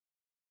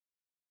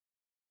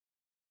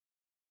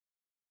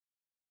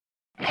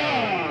So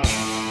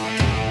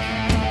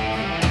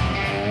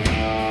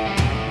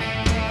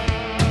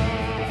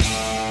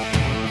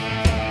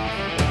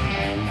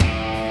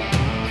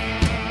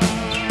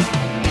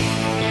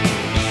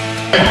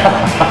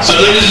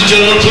ladies and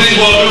gentlemen, please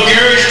welcome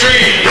Gary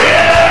Street.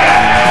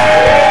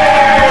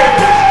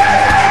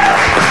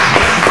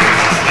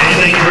 Hey,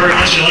 thank you very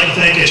much. I'd like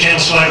to thank Channel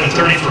 5 and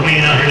 30 for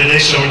being out here today.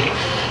 So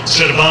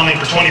instead of bombing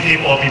for 20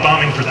 people, I'll be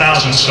bombing for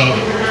thousands. So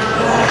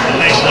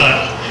thanks a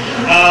lot.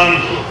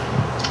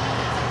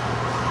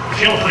 I'm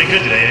feeling pretty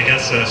good today. I got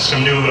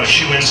some new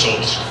shoe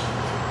insoles.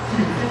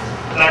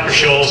 Dr.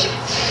 Scholl's.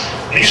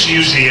 I used to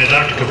use the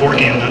Dr.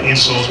 Kevorkian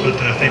insoles, but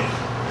they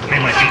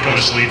made my feet go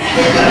to sleep.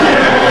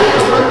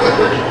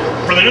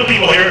 For the new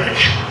people here,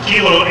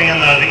 Kilo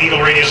and the Eagle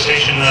radio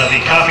station,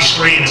 the coffee's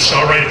free and it's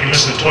all right if you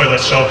miss the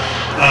toilet, so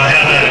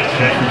have at it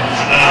today.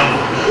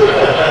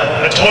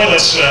 The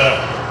toilets,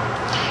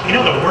 you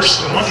know, the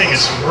one thing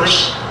that's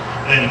worse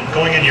than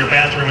going into your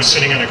bathroom and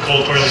sitting on a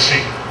cold toilet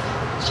seat,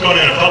 it's going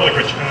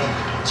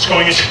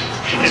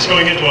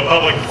into a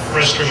public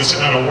restroom and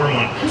sitting on a warm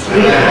one.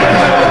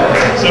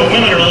 So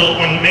women are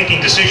when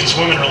making decisions,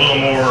 women are a little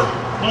more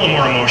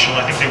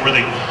emotional. I think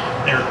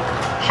they're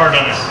hard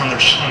on their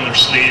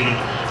sleeve. And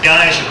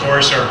guys, of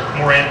course, are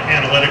more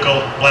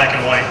analytical, black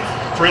and white.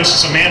 For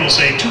instance, a man will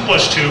say 2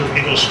 + 2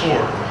 = 4.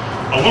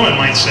 A woman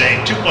might say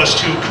 2 +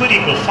 2 could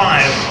equal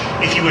 5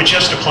 if you would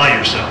just apply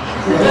yourself.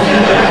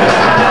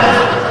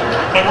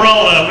 But we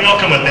all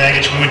come with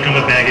baggage. Women come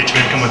with baggage.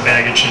 Men come with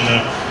baggage.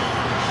 And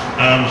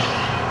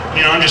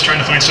you know, I'm just trying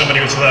to find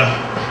somebody with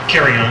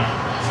carry-on.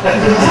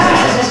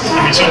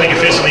 I mean, something that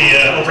fits in the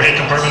overhead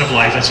compartment of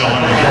life, that's all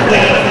I'm doing.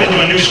 I've been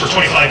doing news for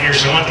 25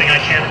 years, and one thing I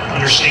can't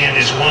understand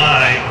is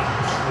why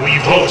we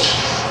vote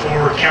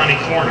for county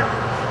coroner.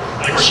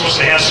 Like we're supposed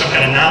to have some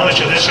kind of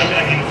knowledge of this. I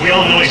mean, we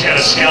all know he's got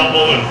a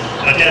scalpel and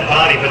a dead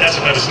body, but that's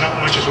about as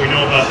much as we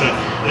know about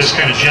this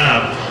kind of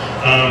job.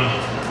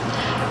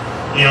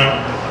 You know,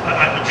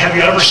 have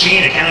you ever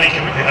seen a county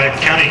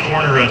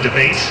coroner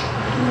debate?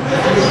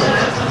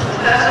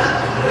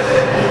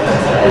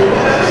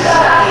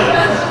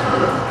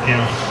 You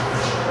know,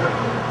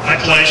 I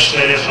pledge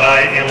that if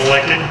I am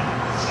elected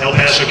El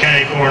Paso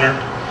County Coroner,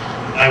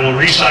 I will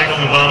recycle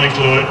the embalming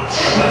fluid,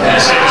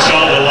 save us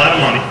all a lot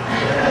of money.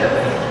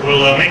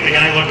 We'll make the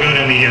guy look good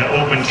in the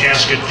open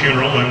casket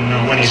funeral,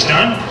 and when he's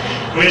done,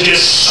 we'll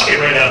just suck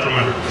it right out from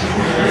under.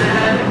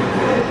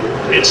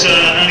 It's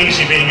not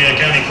easy being a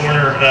county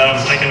coroner.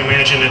 I can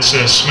imagine it's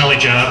a smelly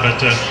job, but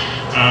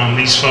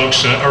these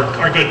folks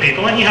are good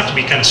people, and you have to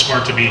be kind of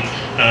smart to be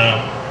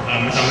a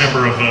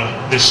member of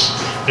this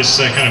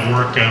kind of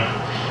work.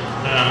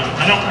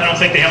 I don't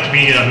think they have to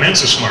be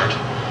Mensa smart.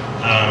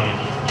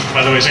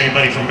 By the way, is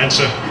anybody from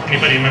Mensa?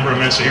 Anybody a member of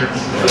Mensa here?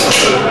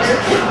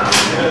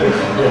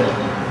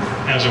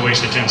 That was a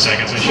waste of 10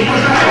 seconds. I should have.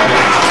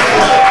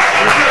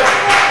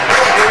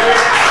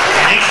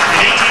 In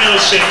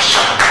 1806,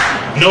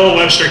 Noah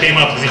Webster came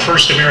up with the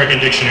first American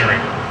dictionary.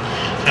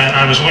 And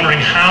I was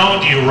wondering, how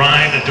do you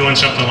arrive at doing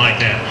something like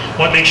that?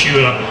 What makes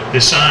you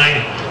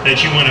decide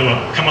that you want to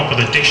come up with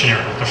a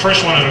dictionary? The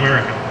first one in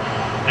America.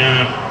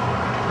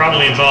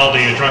 Probably involved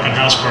a drunken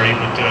house party,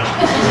 but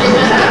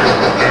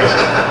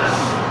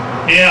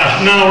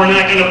yeah, no, we're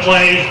not going to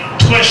play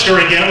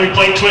Twister again. We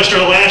played Twister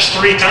the last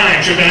 3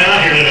 times we've been out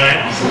here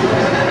tonight.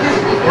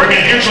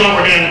 Here's what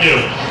we're going to do.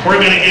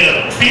 We're going to get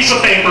a piece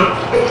of paper,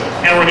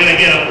 and we're going to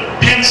get a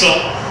pencil,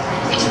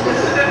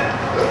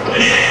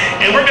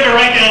 and we're going to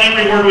write down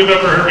every word we've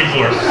ever heard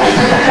before.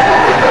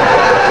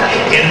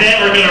 And then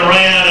we're going to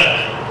write out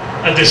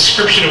a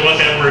description of what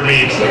that word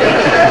means.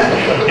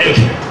 And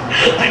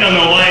I don't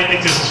know why I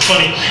think this is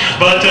funny,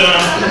 but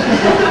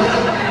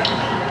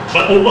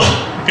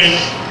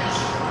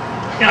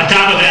on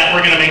top of that,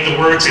 we're going to make the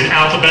words in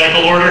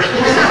alphabetical order.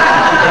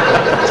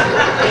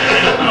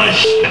 Oh,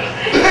 shit.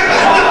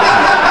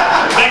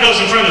 That goes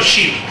in front of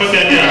sheep. Put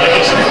that down.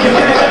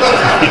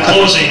 In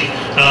closing,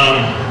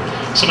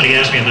 somebody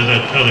asked me the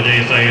other day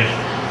if I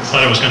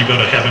thought I was going to go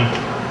to heaven.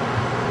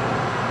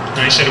 And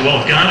I said, well,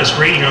 if God is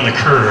grading on the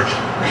curve,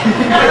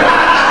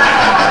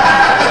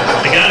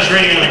 if God is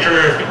grading on the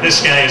curve, this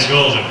guy is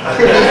golden.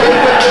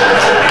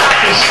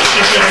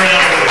 Just been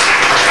around with it.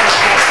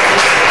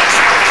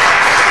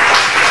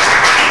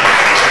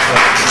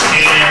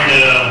 And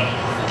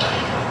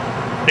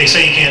they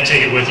say you can't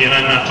take it with you, and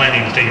I'm not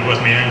planning to take it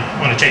with me. I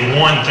want to take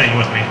one thing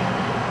with me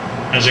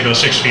as I go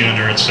 6 feet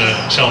under. It's a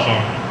cell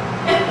phone.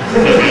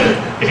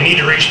 If you need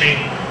to reach me,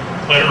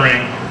 let it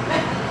ring.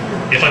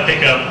 If I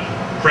pick up,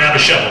 grab a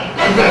shovel.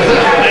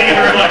 Thank you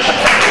very much.